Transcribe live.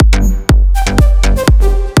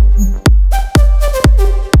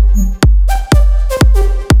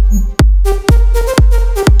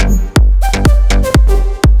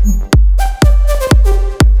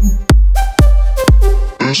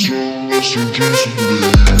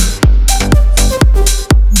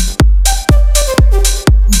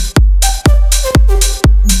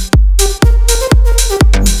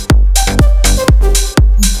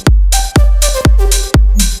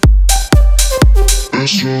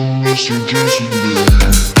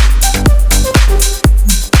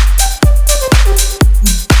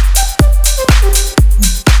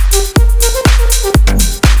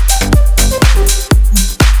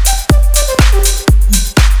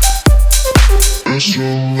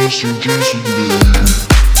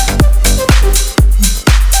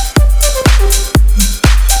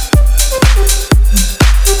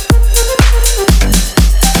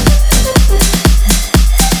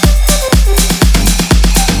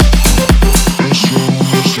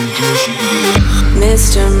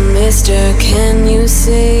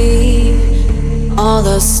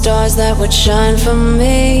That would shine for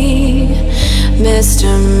me.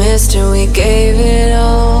 Mister, we gave it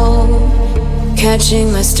all.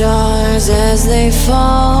 Catching my stars as they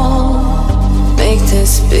fall. Make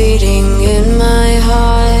this beating in my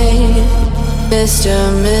heart. Mister,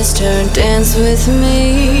 dance with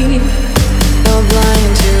me. You're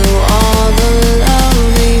blind to all the love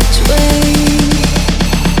between.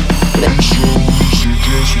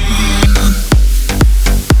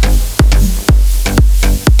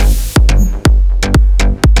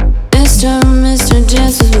 Mister,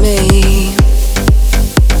 dance with me.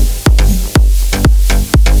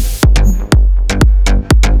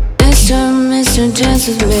 Mister, dance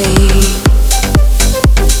with me.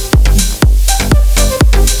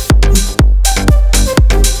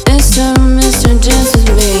 Mister, dance with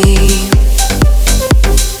me.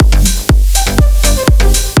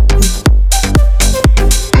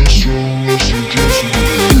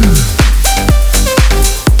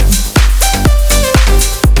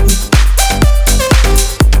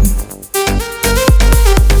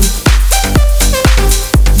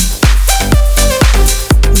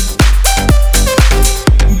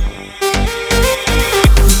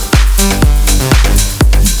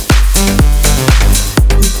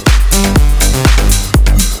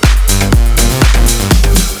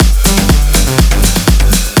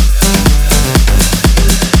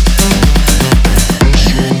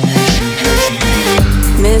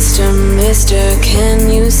 Mister, can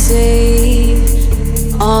you see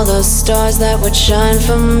all those stars that would shine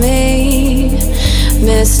for me?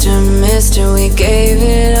 Mister, we gave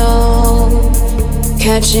it all.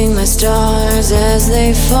 Catching my stars as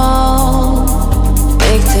they fall.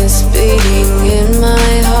 Make this beating in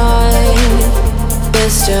my heart.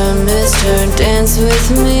 Mister, dance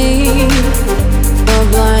with me. You're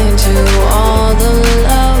blind to all the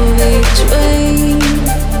love between.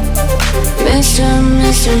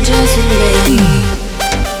 Mister, dance with me.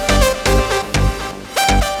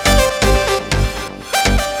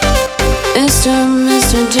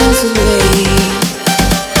 Mister, dance with me.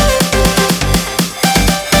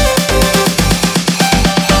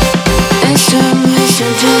 Mister,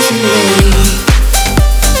 dance with me.